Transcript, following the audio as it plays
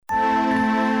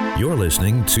You're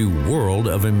listening to World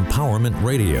of Empowerment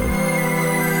Radio,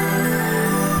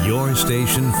 your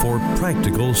station for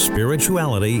practical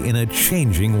spirituality in a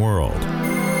changing world.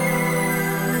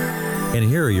 And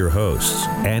here are your hosts,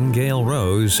 Angel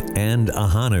Rose and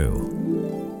Ahanu.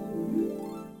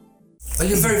 Well,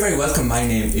 you're very, very welcome. My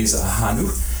name is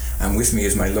Ahanu, and with me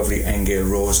is my lovely Angel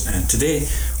Rose. And today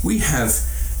we have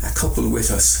a couple with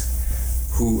us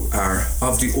who are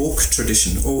of the Oak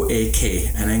tradition,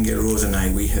 OAK. And Angel Rose and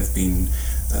I, we have been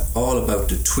all about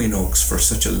the Twin Oaks for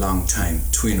such a long time.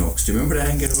 Twin Oaks. Do you remember that,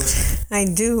 Angel Rose? I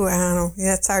do.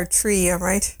 That's our tree, all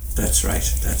right? That's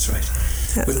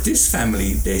right. But this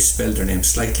family, they spell their name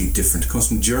slightly different. It comes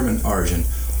from German origin,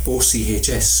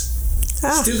 OCHS.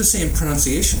 Still the same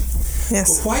pronunciation.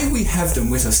 Yes. But why we have them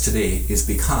with us today is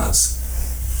because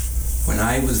when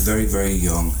I was very, very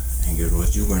young, Angel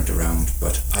Rose, you weren't around,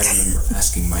 but I remember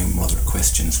asking my mother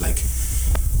questions like,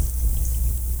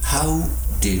 how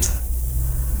did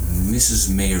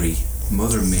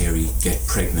Mother Mary, get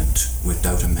pregnant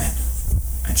without a man?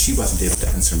 And she wasn't able to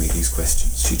answer me these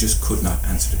questions. She just could not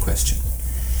answer the question.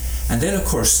 And then, of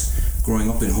course, growing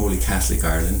up in Holy Catholic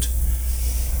Ireland,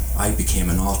 I became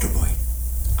an altar boy.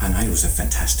 And I was a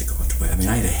fantastic altar boy. I mean,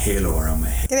 I had a halo around my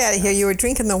head. Get out of here. You were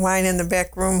drinking the wine in the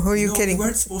back room. Who are you kidding? No, we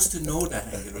weren't supposed to know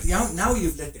that, Angel. Now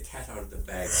you've let the cat out of the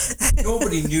bag.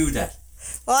 Nobody knew that.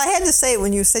 Well, I had to say it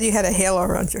when you said you had a halo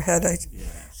around your head. I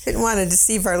didn't want to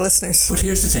deceive our listeners. But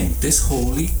here's the thing. This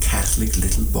holy Catholic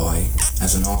little boy,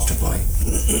 as an altar boy,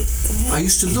 I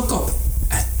used to look up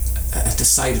at the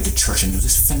side of the church, and there was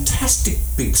this fantastic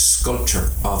big sculpture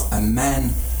of a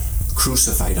man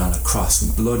crucified on a cross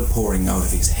with blood pouring out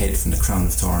of his head from the crown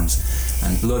of thorns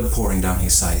and blood pouring down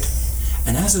his side.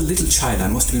 And as a little child, I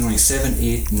must have been only 7,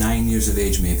 8, 9 years of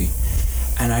age maybe,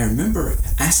 and I remember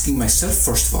asking myself,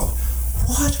 first of all,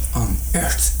 what on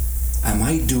earth am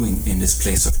I doing in this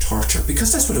place of torture?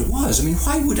 Because that's what it was. I mean,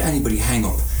 why would anybody hang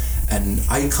up an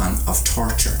icon of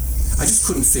torture? I just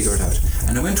couldn't figure it out.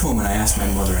 And I went home and I asked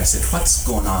my mother, I said, what's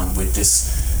going on with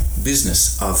this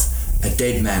business of a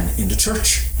dead man in the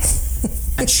church?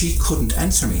 And she couldn't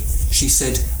answer me. She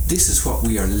said, this is what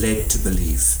we are led to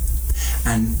believe.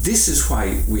 And this is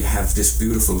why we have this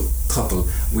beautiful couple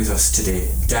with us today,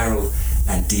 Daryl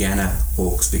and Deanna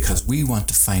Oakes, because we want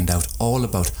to find out all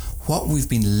about what we've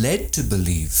been led to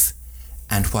believe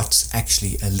and what's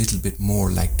actually a little bit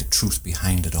more like the truth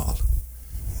behind it all.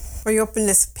 Will you open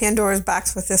this Pandora's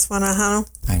box with this one, Ahanu?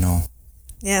 I know.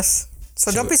 Yes. So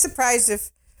don't be surprised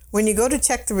if when you go to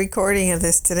check the recording of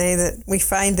this today that we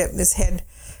find that this had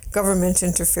government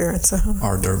interference.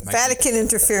 Or there Vatican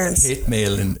interference. Hate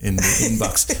mail in the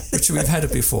inbox, which we've had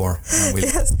it before, and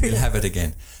we'll have it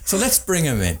again. So let's bring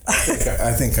him in.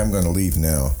 I think I'm going to leave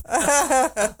now.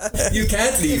 You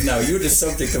can't leave now. You're the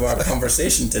subject of our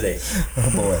conversation today.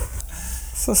 Oh, boy.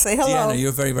 So say hello. Deanna,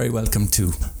 you're very, very welcome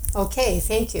too. Okay,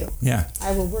 thank you. Yeah.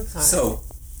 I will work on it. So,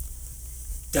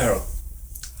 Daryl,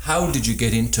 how did you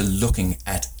get into looking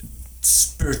at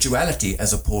spirituality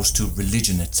as opposed to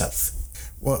religion itself?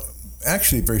 Well,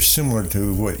 actually very similar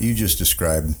to what you just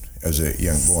described as a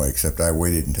young boy, except I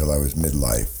waited until I was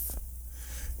midlife.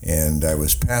 And I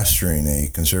was pastoring a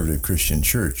conservative Christian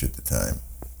church at the time.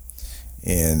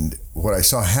 And what I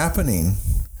saw happening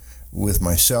with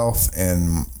myself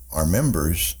and our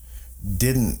members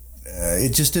it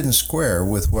just didn't square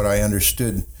with what I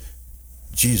understood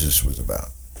Jesus was about.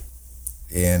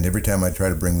 And every time I try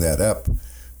to bring that up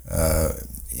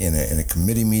in a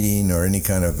committee meeting or any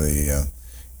kind of a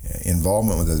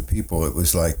involvement with other people, it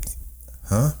was like,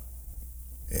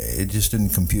 it just didn't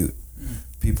compute.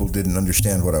 People didn't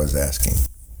understand what I was asking.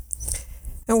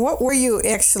 And what were you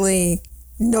actually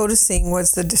noticing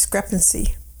was the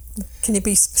discrepancy? Can you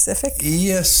be specific?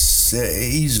 Yes,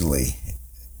 easily.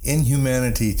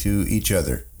 Inhumanity to each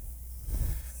other.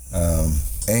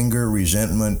 Anger,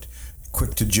 resentment,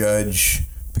 quick to judge,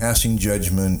 passing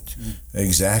judgment,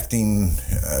 exacting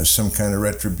some kind of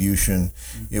retribution.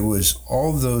 It was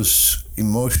all those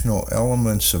emotional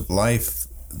elements of life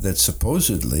that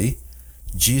supposedly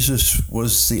Jesus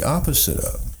was the opposite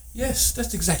of. Yes,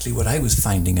 that's exactly what I was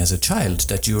finding as a child,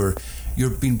 that you're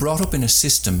being brought up in a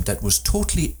system that was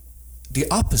totally the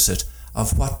opposite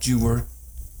of what you were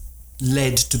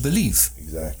led to believe.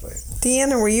 Exactly.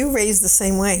 Deanna, were you raised the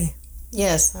same way?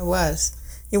 Yes, I was.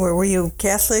 Were you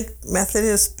Catholic,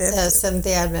 Methodist?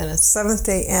 Seventh-day Adventist.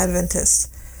 Seventh-day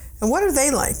Adventist. And what are they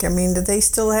like? I mean, do they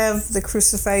still have the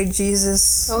crucified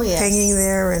Jesus hanging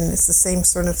there, and it's the same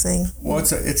sort of thing? Well,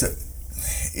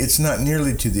 it's not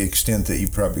nearly to the extent that you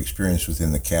probably experienced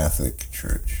within the Catholic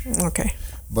Church. Okay.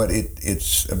 But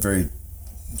it's a very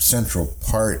central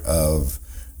part of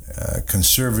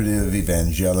conservative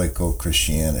evangelical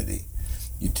Christianity.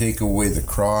 You take away the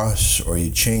cross or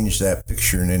you change that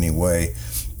picture in any way,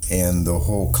 and the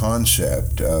whole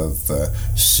concept of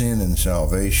sin and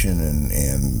salvation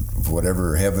and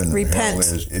whatever heaven or hell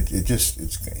is,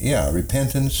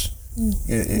 repentance,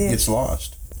 it gets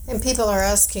lost. And people are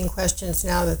asking questions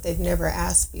now that they've never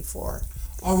asked before.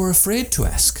 Or were afraid to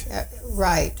ask.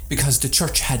 Right. Because the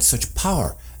church had such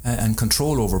power and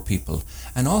control over people.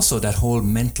 And also that whole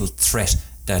mental threat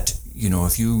that,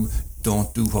 if you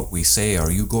don't do what we say,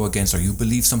 or you go against, or you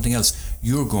believe something else,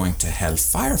 you're going to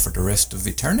hellfire for the rest of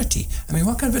eternity. I mean,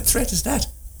 what kind of a threat is that?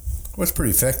 Well, it's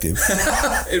pretty effective.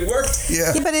 It worked.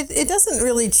 Yeah, but it doesn't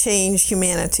really change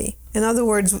humanity. In other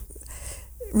words,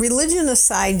 religion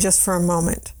aside just for a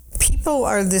moment, people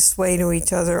are this way to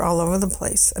each other all over the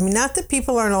place. I mean, not that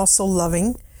people aren't also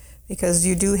loving, because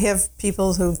you do have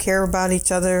people who care about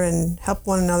each other and help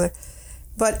one another.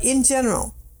 But in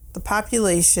general, the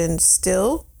population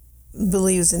still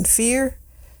believes in fear.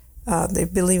 They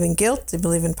believe in guilt. They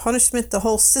believe in punishment. The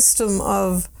whole system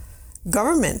of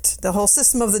government, the whole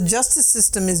system of the justice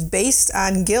system is based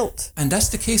on guilt. And that's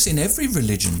the case in every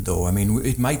religion, though. I mean,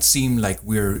 it might seem like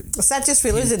It's not just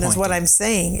religion, is what I'm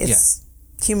saying. It's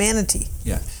humanity.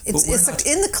 Yeah. It's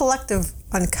in the collective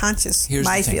unconscious,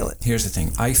 I feel it. Here's the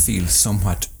thing. I feel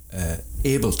somewhat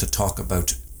able to talk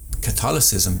about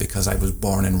Catholicism because I was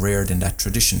born and reared in that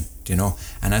tradition,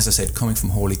 And as I said, coming from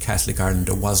Holy Catholic Ireland,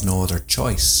 there was no other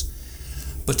choice.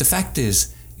 But the fact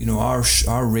is,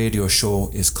 our radio show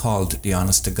is called the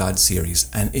Honest to God series,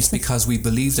 and it's because we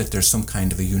believe that there's some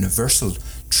kind of a universal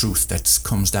truth that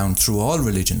comes down through all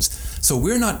religions. So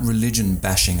we're not religion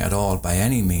bashing at all by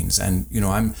any means, and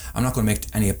I'm not going to make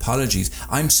any apologies.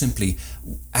 I'm simply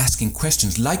asking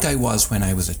questions like I was when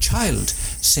I was a child,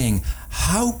 saying,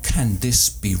 how can this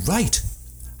be right?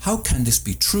 How can this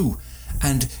be true?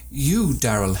 And you,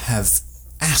 Daryl, have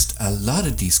asked a lot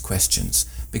of these questions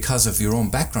because of your own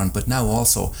background, but now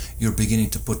also you're beginning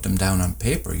to put them down on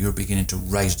paper. You're beginning to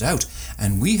write it out.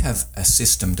 And we have a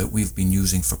system that we've been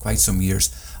using for quite some years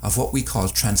of what we call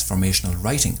transformational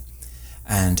writing.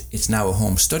 And it's now a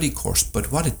home study course. But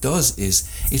what it does is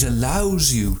it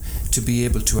allows you to be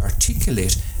able to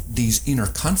articulate these inner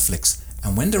conflicts.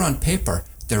 And when they're on paper,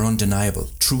 they're undeniable.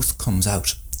 Truth comes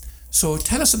out. So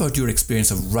tell us about your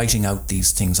experience of writing out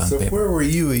these things on paper. So where were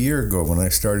you a year ago when I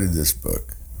started this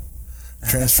book?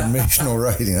 Transformational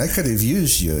writing. I could have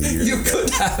used you a year You ago. could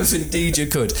have, indeed you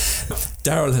could.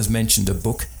 Daryl has mentioned a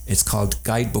book. It's called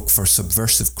Guidebook for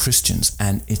Subversive Christians,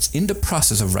 and it's in the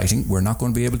process of writing. We're not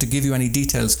going to be able to give you any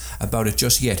details about it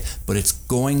just yet, but it's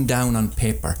going down on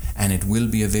paper, and it will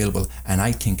be available, and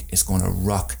I think it's going to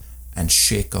rock and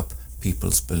shake up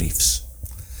people's beliefs.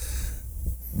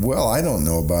 Well, I don't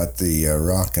know about the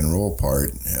rock and roll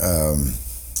part.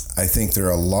 I think there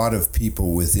are a lot of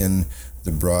people within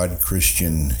the broad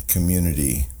Christian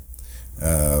community,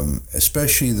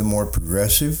 especially the more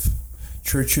progressive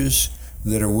churches,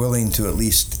 that are willing to at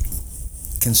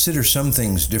least consider some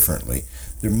things differently.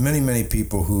 There are many, many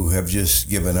people who have just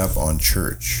given up on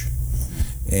church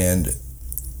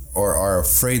or are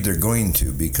afraid they're going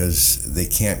to because they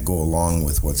can't go along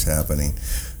with what's happening.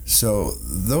 So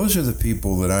those are the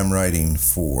people that I'm writing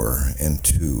for and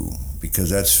to,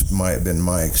 because that's been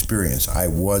my experience. I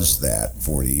was that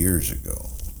 40 years ago.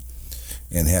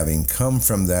 And having come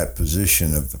from that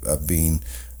position of being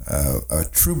a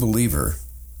true believer,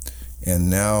 and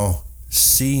now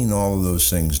seeing all of those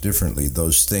things differently,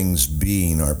 those things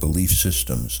being our belief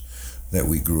systems that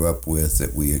we grew up with,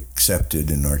 that we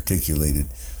accepted and articulated,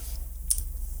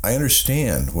 I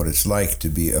understand what it's like to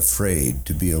be afraid,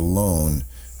 to be alone,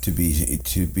 to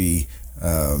be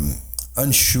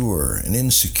unsure and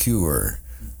insecure.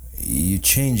 You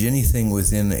change anything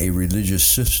within a religious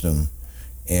system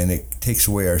and it takes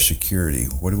away our security.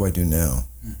 What do I do now?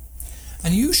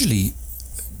 And usually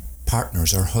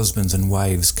partners or husbands and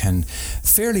wives can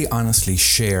fairly honestly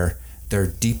share their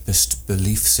deepest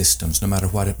belief systems, no matter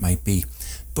what it might be.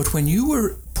 But when you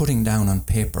were putting down on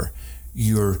paper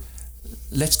your,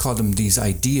 let's call them these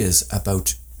ideas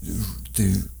about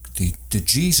the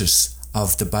Jesus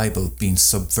of the Bible being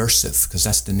subversive, because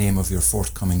that's the name of your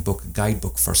forthcoming book,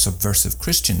 Guidebook for Subversive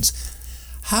Christians.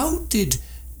 How did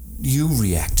you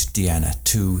react, Deanna,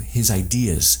 to his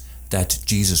ideas that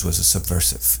Jesus was a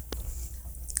subversive?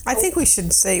 I think we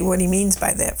should say what he means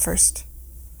by that first.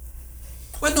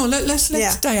 Well, no, let's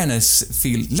Diana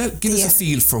give us a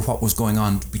feel for what was going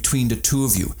on between the two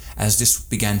of you as this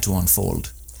began to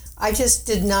unfold. I just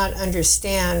did not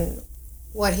understand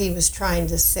what he was trying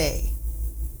to say.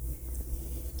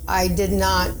 I did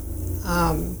not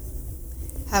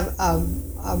have a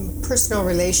personal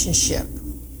relationship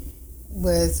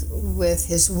with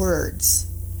his words,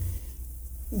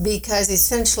 because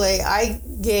essentially I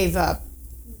gave up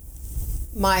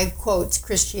my quotes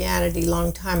Christianity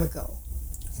long time ago.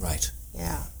 Right.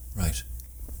 Yeah. Right.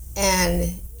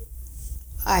 And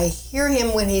I hear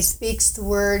him when he speaks the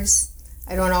words.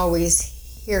 I don't always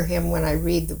hear him when I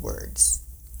read the words.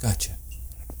 Gotcha.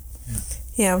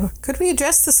 Yeah. Could we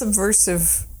address the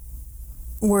subversive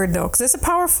word, though? Because it's a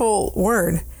powerful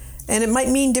word, and it might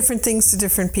mean different things to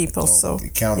different people. So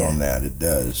count on that, it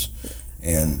does.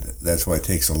 And that's why it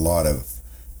takes a lot of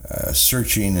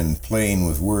searching and playing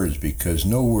with words, because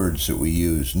no words that we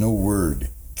use, no word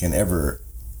can ever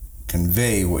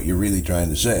convey what you're really trying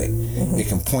to say. Mm-hmm. It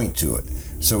can point to it.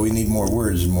 So we need more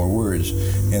words,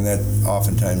 and that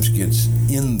oftentimes gets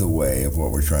in the way of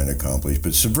what we're trying to accomplish.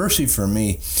 But subversive for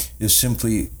me is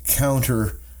simply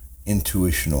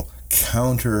counter-intuitional,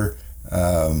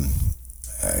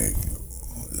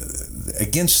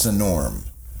 against the norm.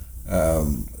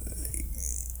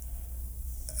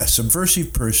 A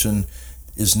subversive person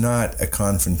is not a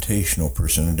confrontational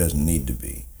person, who doesn't need to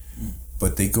be.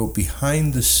 But they go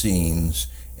behind the scenes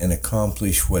and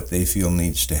accomplish what they feel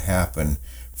needs to happen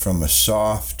from a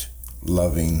soft,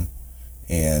 loving,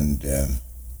 and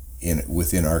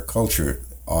within our culture,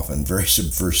 often very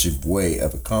subversive way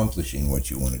of accomplishing what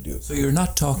you want to do. So you're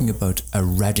not talking about a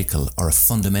radical or a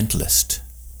fundamentalist?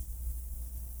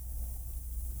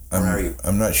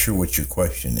 I'm not sure what your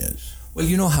question is. Well,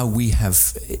 you know how we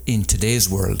have, in today's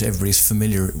world, everybody's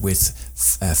familiar with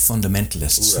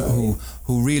fundamentalists, right,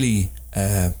 who really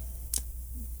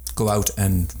go out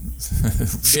and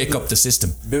shake up the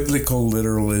system. Biblical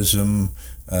literalism,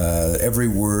 every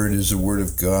word is the word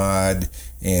of God,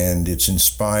 and it's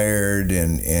inspired,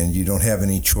 and you don't have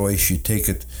any choice, you take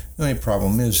it. The only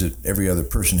problem is that every other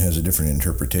person has a different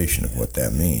interpretation of what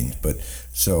that means. But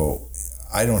so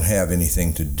I don't have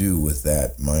anything to do with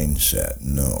that mindset,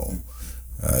 no.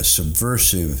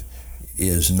 Subversive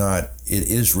is not, it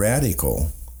is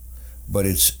radical, but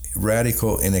it's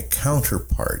radical in a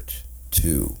counterpart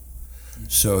to.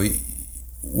 So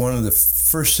one of the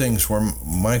first things where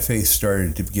my faith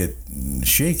started to get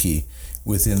shaky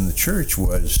within the church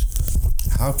was,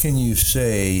 how can you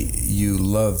say you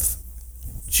love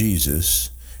Jesus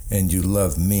and you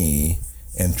love me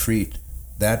and treat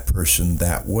that person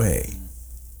that way?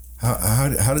 How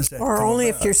does that Or only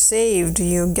about? If you're saved,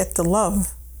 you get the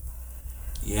love.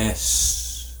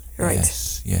 Yes. Right.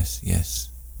 Yes.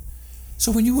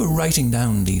 So when you were writing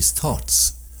down these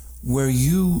thoughts, were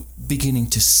you beginning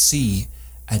to see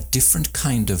a different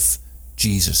kind of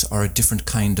Jesus or a different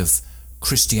kind of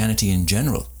Christianity in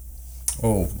general?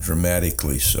 Oh,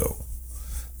 dramatically so.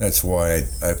 That's why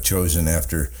I've chosen,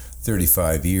 after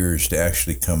 35 years, to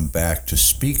actually come back to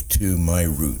speak to my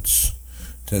roots,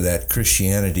 to that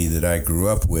Christianity that I grew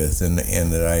up with and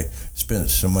that I spent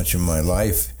so much of my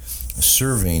life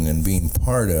serving and being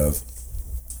part of.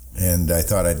 And I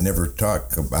thought I'd never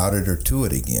talk about it or to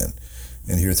it again.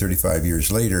 And here 35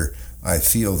 years later, I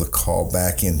feel the call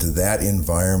back into that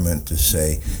environment to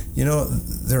say, you know,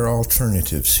 there are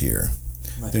alternatives here.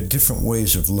 Right. There are different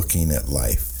ways of looking at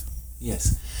life.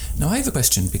 Yes. Now I have a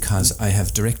question, because I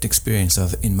have direct experience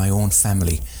of in my own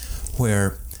family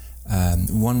where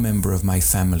one member of my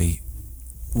family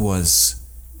was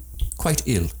quite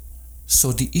ill.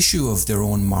 So the issue of their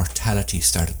own mortality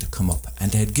started to come up,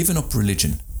 and they had given up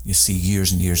religion, you see,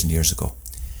 years and years and years ago.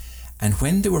 And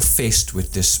when they were faced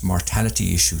with this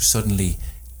mortality issue, suddenly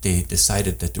they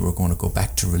decided that they were going to go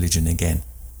back to religion again.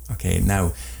 Okay,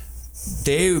 now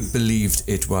they believed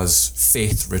it was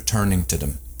faith returning to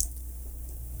them.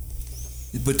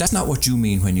 But that's not what you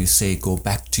mean when you say go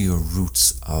back to your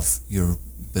roots of your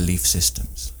belief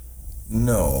systems.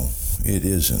 No, it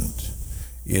isn't.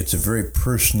 It's a very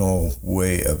personal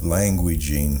way of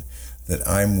languaging that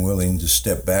I'm willing to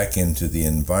step back into the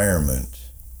environment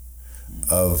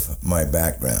of my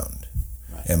background,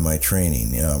 right, and my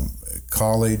training.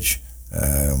 College,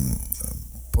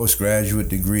 postgraduate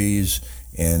degrees,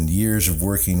 and years of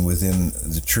working within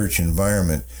the church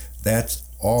environment, that's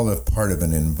all a part of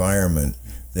an environment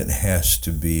that has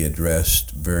to be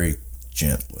addressed very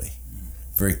gently,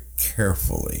 very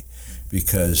carefully,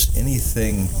 because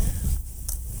anything,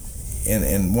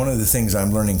 and one of the things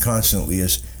I'm learning constantly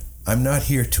is I'm not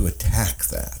here to attack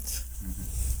that.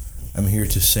 I'm here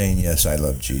to saying, yes, I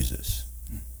love Jesus.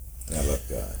 And I love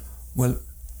God. Well,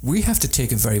 we have to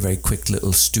take a very, very quick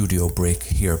little studio break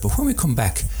here. But when we come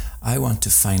back, I want to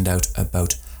find out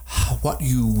about what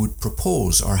you would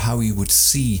propose, or how you would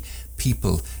see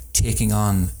people taking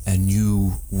on a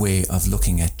new way of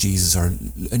looking at Jesus, or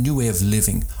a new way of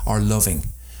living or loving.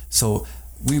 So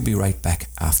we'll be right back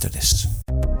after this.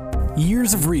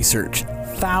 Years of research,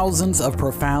 thousands of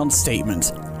profound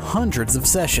statements, hundreds of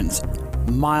sessions,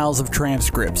 miles of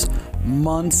transcripts,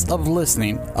 months of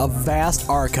listening, a vast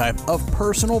archive of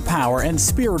personal power and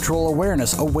spiritual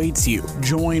awareness awaits you.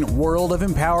 Join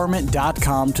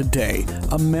worldofempowerment.com today,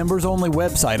 a members-only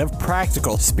website of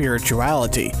practical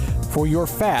spirituality for your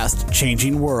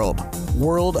fast-changing world.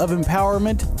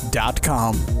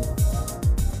 worldofempowerment.com.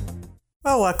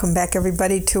 Well, welcome back,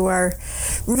 everybody, to our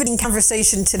riveting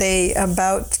conversation today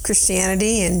about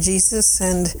Christianity and Jesus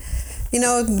and,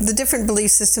 the different belief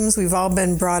systems we've all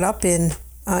been brought up in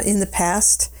the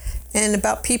past, and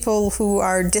about people who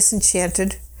are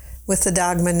disenchanted with the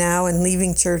dogma now and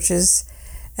leaving churches.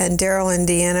 And Daryl and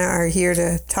Deanna are here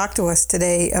to talk to us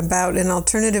today about an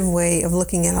alternative way of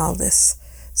looking at all this.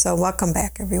 So welcome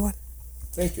back, everyone.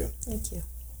 Thank you. Thank you.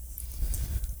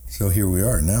 So here we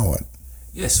are. Now what?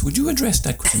 Yes, would you address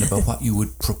that question about what you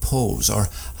would propose, or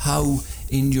how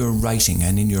in your writing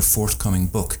and in your forthcoming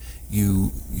book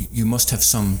you must have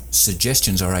some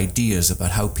suggestions or ideas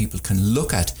about how people can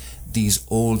look at these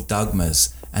old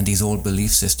dogmas and these old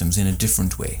belief systems in a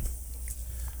different way?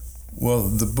 Well,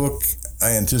 the book,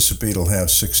 I anticipate, will have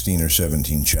 16 or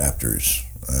 17 chapters.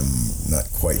 I'm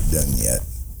not quite done yet.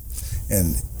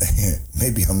 And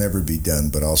maybe I'll never be done,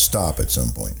 but I'll stop at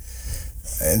some point.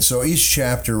 And so each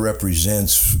chapter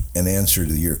represents an answer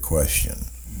to your question.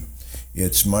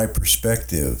 It's my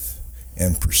perspective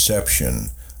and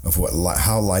perception of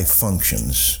how life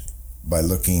functions by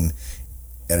looking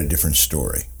at a different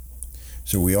story.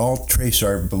 So we all trace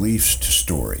our beliefs to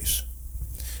stories,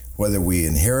 whether we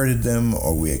inherited them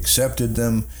or we accepted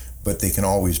them, but they can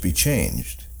always be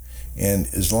changed. And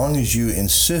as long as you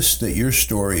insist that your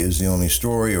story is the only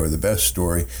story or the best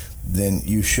story, then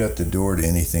you shut the door to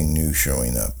anything new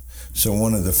showing up. So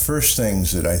one of the first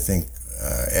things that I think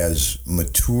as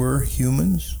mature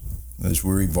humans, as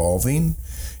we're evolving,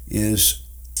 is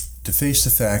to face the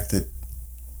fact that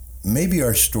maybe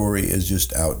our story is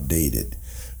just outdated.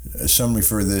 Some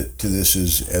refer to this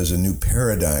as a new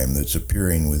paradigm that's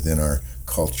appearing within our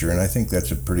culture, and I think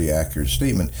that's a pretty accurate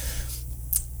statement.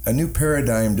 A new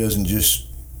paradigm doesn't just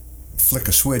flick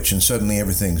a switch and suddenly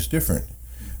everything's different,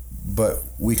 but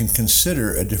we can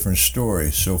consider a different story.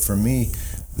 So for me,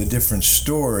 the different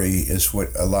story is what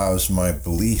allows my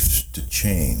beliefs to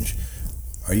change.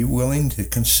 Are you willing to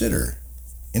consider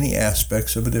any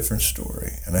aspects of a different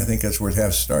story? And I think that's where it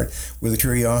has to start, with a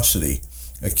curiosity.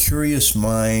 A curious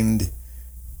mind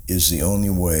is the only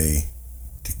way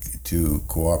to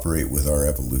cooperate with our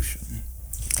evolution.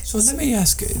 So let me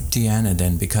ask Deanna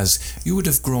then, because you would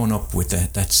have grown up with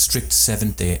that strict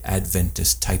Seventh-day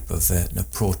Adventist type of an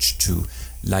approach to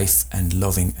life and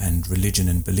loving and religion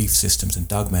and belief systems and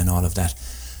dogma and all of that.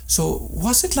 So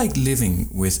what's it like living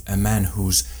with a man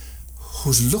who's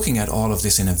looking at all of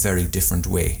this in a very different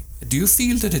way? Do you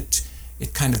feel that it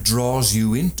kind of draws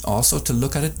you in also to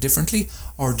look at it differently,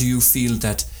 or do you feel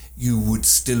that you would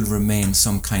still remain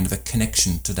some kind of a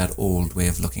connection to that old way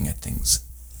of looking at things?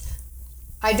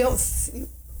 I don't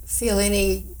feel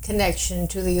any connection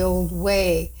to the old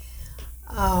way.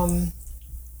 I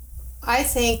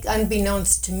think,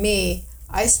 unbeknownst to me,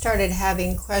 I started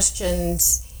having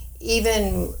questions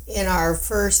even in our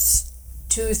first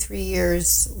 2-3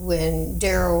 years when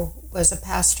Daryl was a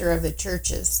pastor of the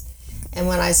churches. And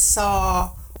when I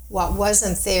saw what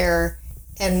wasn't there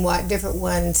and what different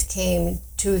ones came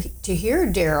to hear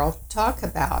Daryl talk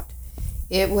about,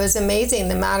 it was amazing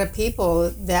the amount of people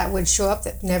that would show up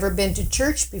that never been to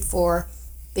church before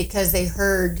because they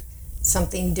heard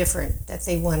something different that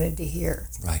they wanted to hear.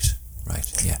 Right,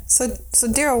 yeah. So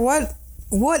Daryl,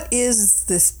 what is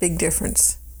this big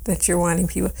difference that you're wanting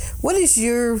people? What is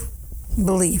your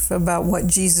belief about what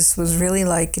Jesus was really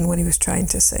like and what he was trying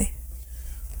to say?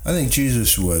 I think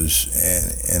Jesus was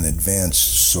an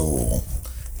advanced soul.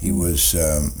 He was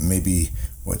maybe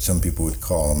what some people would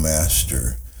call a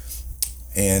master.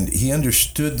 And he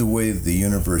understood the way the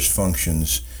universe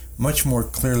functions much more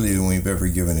clearly than we've ever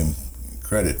given him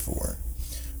credit for.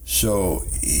 So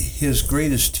his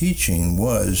greatest teaching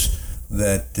was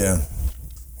that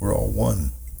we're all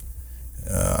one.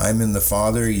 I'm in the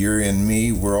Father, you're in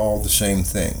me, we're all the same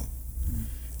thing.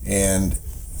 And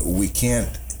we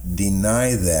can't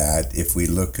deny that if we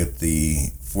look at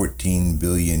the 14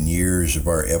 billion years of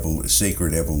our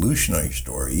sacred evolutionary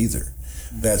story either.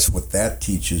 That's what that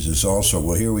teaches us also.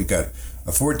 Well, here we got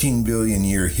a 14 billion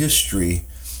year history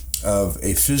of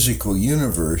a physical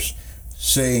universe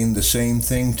saying the same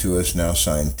thing to us now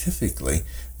scientifically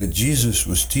that Jesus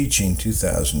was teaching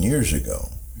 2,000 years ago.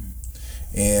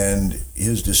 And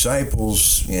his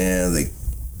disciples, they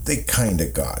they kind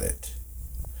of got it.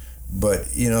 But,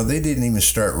 they didn't even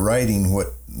start writing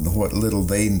what little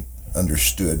they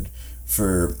understood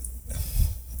for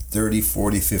 30,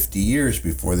 40, 50 years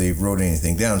before they wrote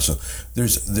anything down. So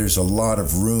there's a lot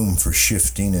of room for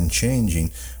shifting and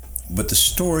changing. But the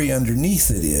story underneath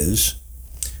it is,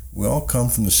 we all come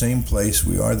from the same place,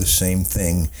 we are the same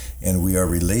thing, and we are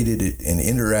related and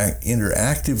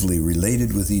interactively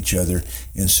related with each other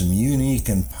in some unique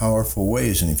and powerful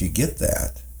ways. And if you get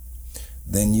that,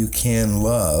 then you can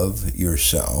love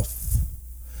yourself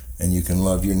and you can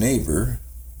love your neighbor,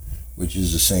 which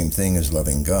is the same thing as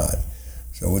loving God.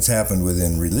 So what's happened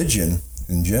within religion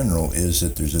in general is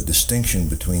that there's a distinction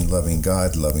between loving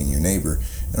God, loving your neighbor,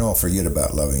 and I'll forget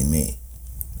about loving me.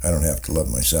 I don't have to love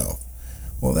myself.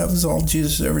 Well, that was all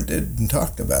Jesus ever did and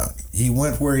talked about. He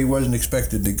went where he wasn't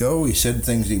expected to go. He said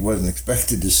things he wasn't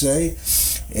expected to say.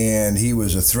 And he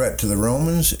was a threat to the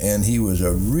Romans, and he was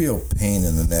a real pain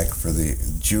in the neck for the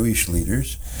Jewish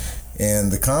leaders.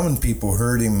 And the common people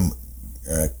heard him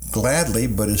gladly,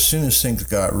 but as soon as things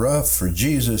got rough for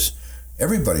Jesus,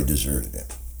 everybody deserted him.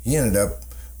 He ended up,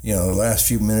 the last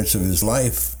few minutes of his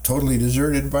life totally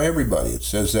deserted by everybody. It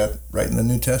says that right in the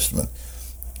New Testament.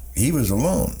 He was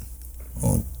alone.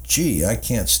 Oh, gee, I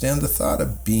can't stand the thought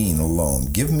of being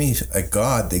alone. Give me a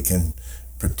God that can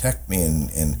protect me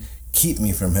and keep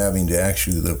me from having to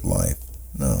actually live life.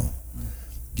 No.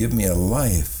 Give me a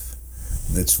life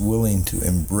that's willing to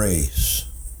embrace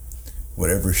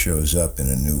whatever shows up in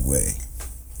a new way.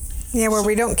 Yeah, where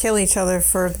we don't kill each other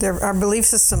for our belief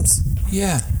systems.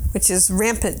 Yeah. Which is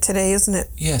rampant today, isn't it?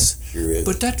 Yes. Sure is.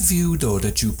 But that view, though,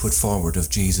 that you put forward of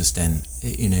Jesus then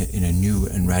in a new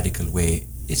and radical way,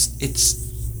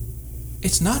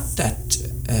 it's not that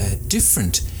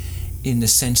different in the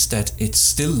sense that it's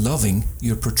still loving.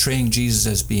 You're portraying Jesus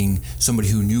as being somebody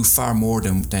who knew far more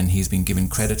than he's been given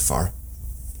credit for,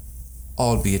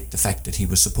 albeit the fact that he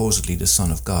was supposedly the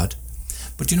Son of God.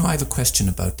 But I have a question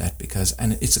about that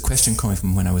and it's a question coming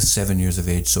from when I was 7 years of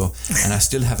age, and I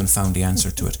still haven't found the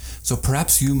answer to it. So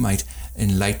perhaps you might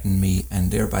enlighten me and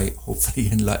thereby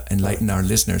hopefully enlighten our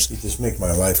listeners. You'd just make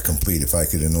my life complete if I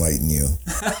could enlighten you.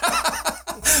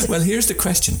 Well, here's the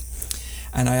question.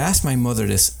 And I asked my mother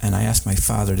this, and I asked my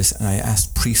father this, and I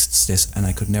asked priests this, and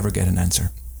I could never get an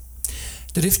answer.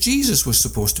 That if Jesus was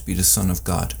supposed to be the Son of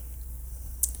God,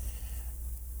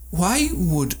 why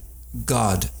would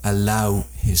God allow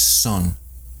his son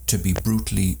to be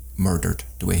brutally murdered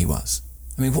the way he was?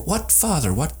 I mean, what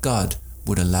father, what God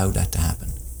would allow that to happen?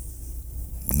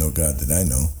 No God that I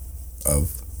know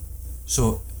of.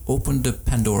 So open the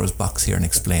Pandora's box here and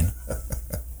explain.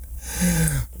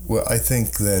 Well, I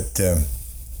think that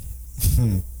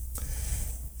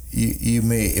you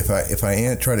may, if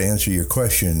I try to answer your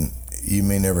question, you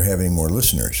may never have any more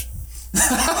listeners.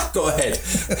 Go ahead.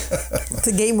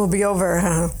 The game will be over,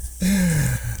 huh?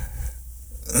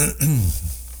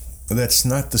 That's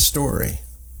not the story.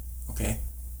 Okay.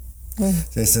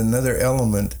 There's another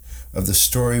element of the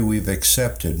story we've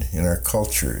accepted in our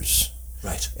cultures.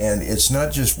 Right. And it's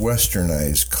not just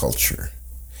westernized culture.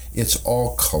 It's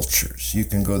all cultures. You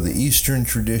can go the Eastern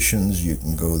traditions, you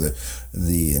can go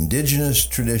the indigenous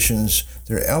traditions.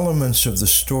 Their elements of the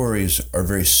stories are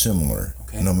very similar,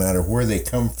 okay, no matter where they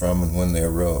come from and when they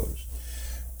arose.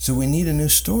 So we need a new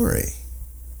story.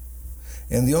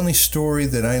 And the only story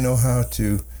that I know how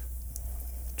to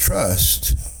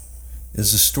trust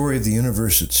is the story of the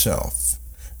universe itself.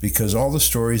 Because all the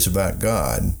stories about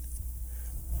God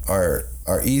are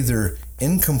either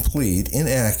incomplete,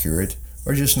 inaccurate,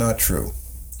 or just not true.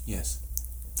 Yes.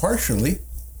 Partially,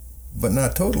 but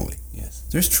not totally. Yes.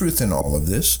 There's truth in all of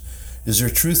this. Is there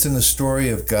truth in the story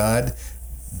of God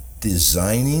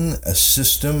designing a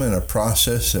system and a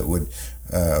process that would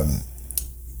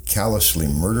callously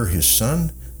murder his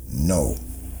son? No,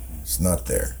 it's not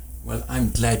there. Well, I'm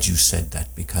glad you said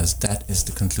that, because that is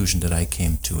the conclusion that I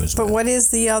came to as well. But what is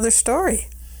the other story?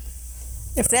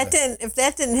 If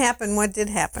that didn't happen, what did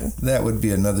happen? That would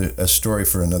be a story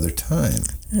for another time.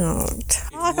 Oh,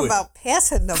 talk about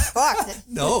passing the buck.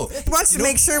 No. He wants to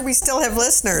make sure we still have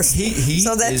listeners,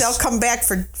 so that they'll come back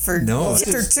for no.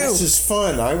 Easter too. This is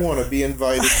fun. I want to be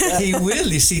invited back. He will.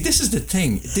 You see, this is the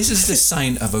thing. This is the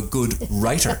sign of a good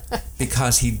writer,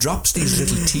 because he drops these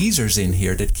little teasers in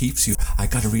here that keeps you, I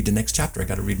got to read the next chapter, I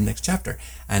got to read the next chapter.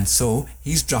 And so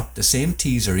he's dropped the same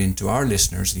teaser into our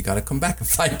listeners. You got to come back and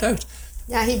find out.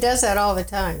 Yeah, he does that all the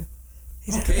time.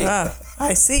 Okay.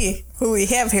 I see who we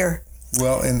have here.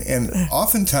 Well, and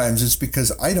oftentimes it's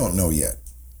because I don't know yet.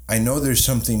 I know there's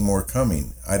something more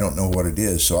coming. I don't know what it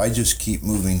is, so I just keep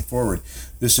moving forward.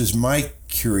 This is my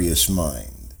curious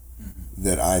mind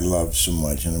that I love so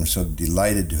much, and I'm so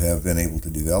delighted to have been able to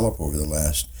develop over the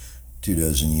last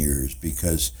 24 years,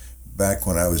 because back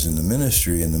when I was in the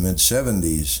ministry in the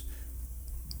mid-'70s,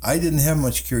 I didn't have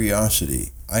much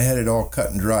curiosity. I had it all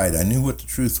cut and dried. I knew what the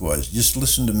truth was. Just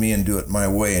listen to me and do it my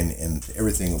way, and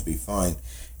everything will be fine.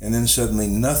 And then suddenly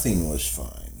nothing was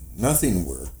fine. Nothing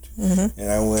worked. Mm-hmm.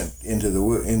 And I went into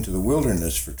the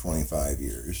wilderness for 25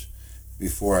 years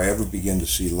before I ever began to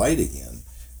see light again.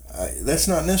 That's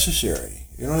not necessary.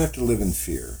 You don't have to live in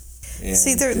fear. And,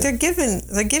 see, they're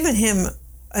giving him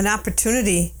an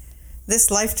opportunity this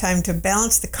lifetime to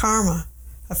balance the karma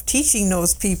of teaching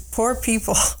those poor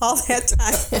people all that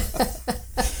time.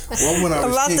 Well, when I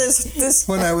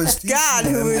was teaching God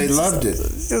them, who they loved it.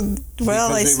 Well,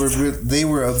 because they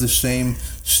were of the same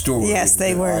story. Yes,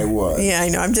 they were. I was. Yeah, I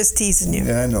know. I'm just teasing you.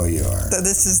 Yeah, I know you are. So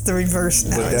this is the reverse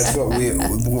now. But that's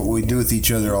what we do with each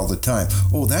other all the time.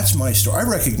 Oh, that's my story. I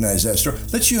recognize that story.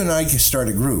 Let's you and I start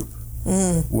a group.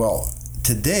 Well,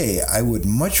 today I would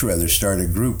much rather start a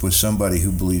group with somebody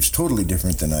who believes totally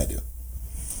different than I do.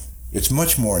 It's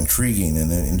much more intriguing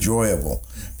and enjoyable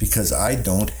because I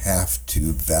don't have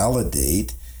to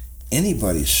validate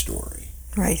anybody's story.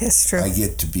 Right, that's true. I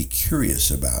get to be curious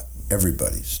about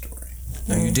everybody's story.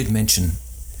 Now, you did mention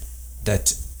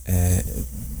that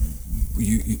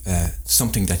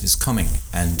something that is coming,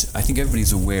 and I think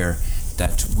everybody's aware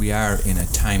that we are in a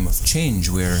time of change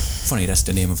where, funny, that's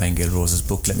the name of Angel Rose's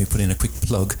book. Let me put in a quick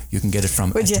plug. You can get it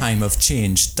from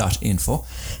timeofchange.info.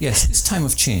 Yes, it's time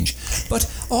of change. But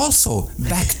also,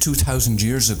 back 2,000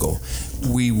 years ago,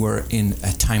 we were in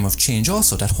a time of change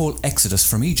also, that whole exodus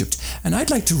from Egypt. And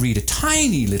I'd like to read a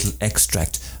tiny little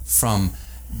extract from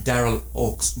Darrell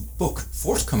Oak's book,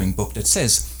 forthcoming book, that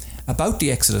says, about the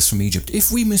exodus from Egypt,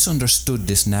 if we misunderstood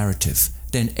this narrative,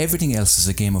 then everything else is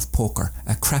a game of poker,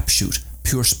 a crapshoot,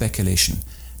 pure speculation.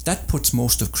 That puts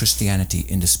most of Christianity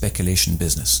in the speculation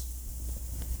business.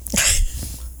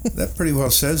 That pretty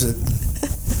well says it.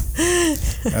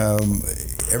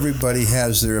 Everybody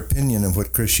has their opinion of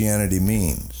what Christianity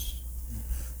means.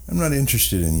 I'm not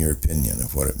interested in your opinion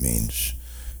of what it means.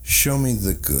 Show me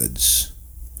the goods.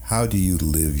 How do you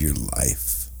live your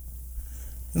life?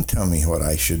 Don't tell me what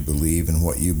I should believe and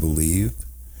what you believe.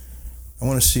 I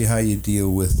want to see how you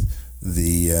deal with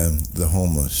the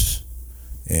homeless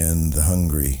and the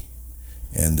hungry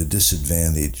and the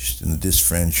disadvantaged and the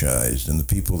disfranchised and the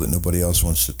people that nobody else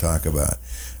wants to talk about.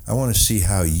 I want to see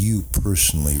how you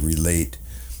personally relate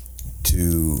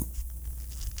to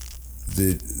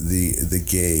the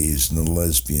gays and the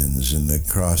lesbians and the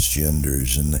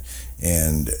cross-genders and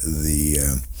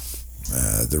the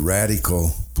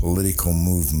radical political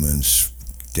movements,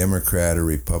 Democrat or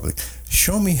Republican.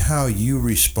 Show me how you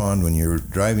respond when you're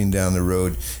driving down the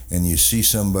road and you see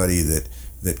somebody that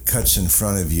cuts in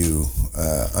front of you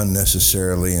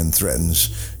unnecessarily and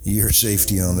threatens your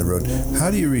safety on the road.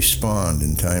 How do you respond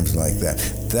in times like that?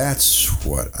 That's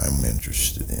what I'm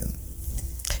interested in.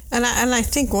 And I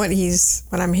think what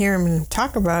I'm hearing him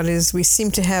talk about is we seem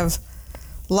to have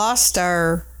lost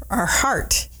our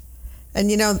heart. And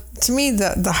to me,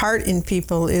 the heart in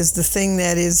people is the thing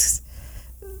that is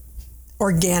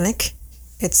organic.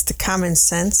 It's the common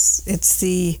sense. It's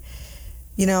the,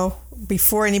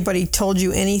 before anybody told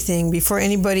you anything, before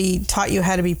anybody taught you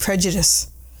how to be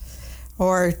prejudiced,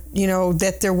 or,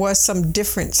 that there was some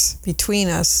difference between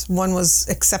us. One was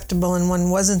acceptable and one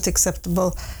wasn't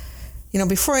acceptable.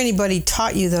 Before anybody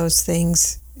taught you those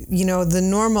things, the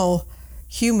normal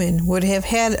human would have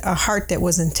had a heart that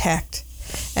was intact.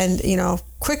 And,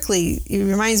 quickly, it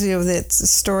reminds me of that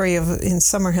story in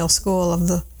Summerhill School of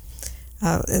the,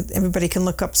 everybody can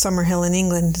look up Summerhill in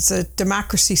England. It's a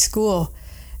democracy school,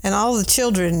 and all the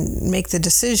children make the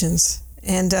decisions.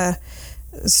 And a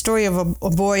story of a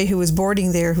boy who was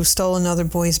boarding there who stole another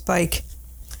boy's bike.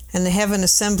 And they have an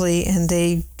assembly, and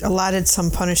they allotted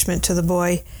some punishment to the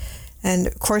boy. And,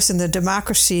 of course, in the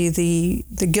democracy,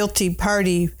 the guilty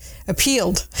party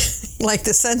appealed, like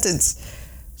the sentence.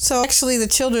 So actually the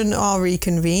children all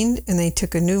reconvened and they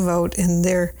took a new vote, and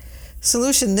their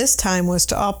solution this time was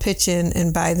to all pitch in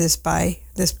and buy this boy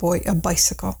a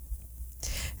bicycle.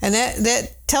 And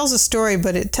that tells a story,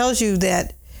 but it tells you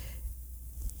that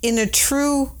in a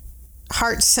true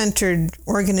heart-centered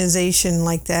organization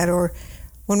like that, or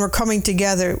when we're coming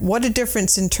together, what a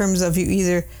difference in terms of you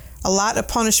either allot a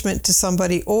punishment to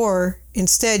somebody, or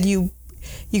instead you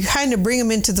kind of bring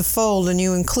him into the fold and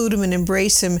you include him and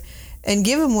embrace him and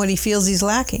give him what he feels he's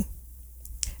lacking.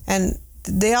 And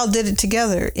they all did it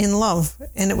together in love.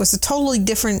 And it was a totally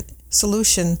different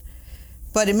solution,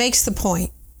 but it makes the point,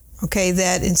 okay,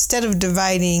 that instead of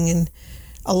dividing and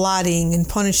allotting and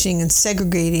punishing and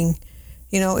segregating,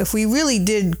 if we really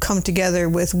did come together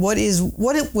with what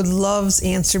would love's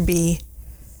answer be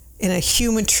in a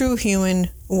true human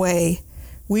way,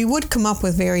 we would come up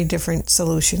with very different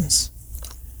solutions.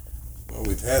 Well,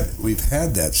 we've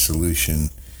had that solution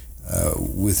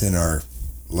within our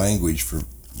language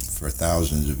for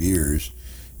thousands of years,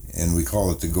 and we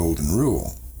call it the Golden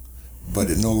Rule. But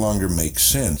it no longer makes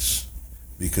sense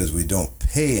because we don't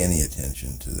pay any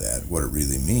attention to that, what it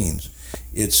really means.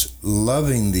 It's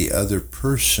loving the other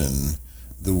person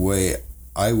the way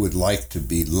I would like to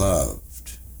be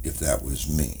loved if that was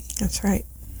me. That's right.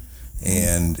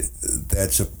 And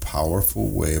that's a powerful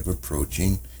way of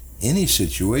approaching any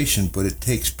situation, but it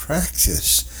takes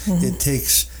practice. Mm-hmm. It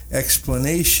takes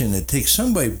explanation. It takes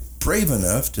somebody brave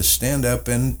enough to stand up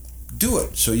and do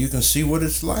it so you can see what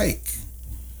it's like.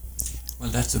 Well,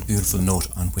 that's a beautiful note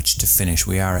on which to finish.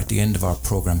 We are at the end of our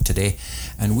program today,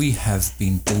 and we have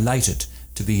been delighted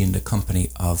to be in the company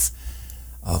of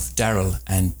Darrell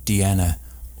and Deanna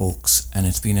Oakes, and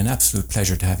it's been an absolute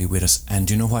pleasure to have you with us.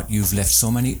 And you know what? You've left so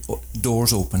many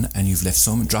doors open, and you've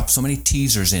dropped so many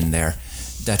teasers in there,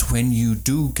 that when you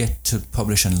do get to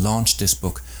publish and launch this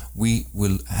book, we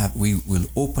will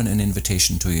open an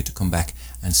invitation to you to come back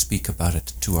and speak about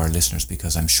it to our listeners,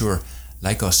 because I'm sure,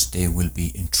 like us, they will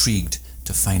be intrigued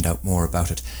to find out more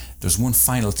about it. There's one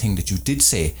final thing that you did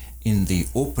say in the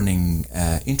opening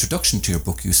introduction to your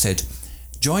book. You said,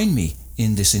 "Join me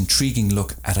in this intriguing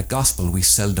look at a gospel we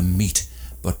seldom meet,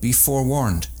 but be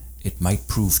forewarned, it might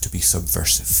prove to be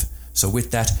subversive." So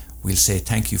with that, we'll say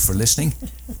thank you for listening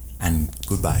and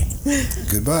goodbye.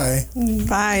 Goodbye.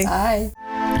 Bye. Bye.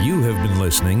 You have been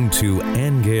listening to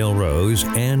Ann Gale Rose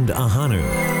and Ahanu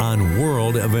on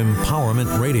World of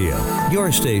Empowerment Radio,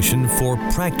 your station for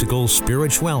practical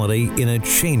spirituality in a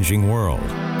changing world.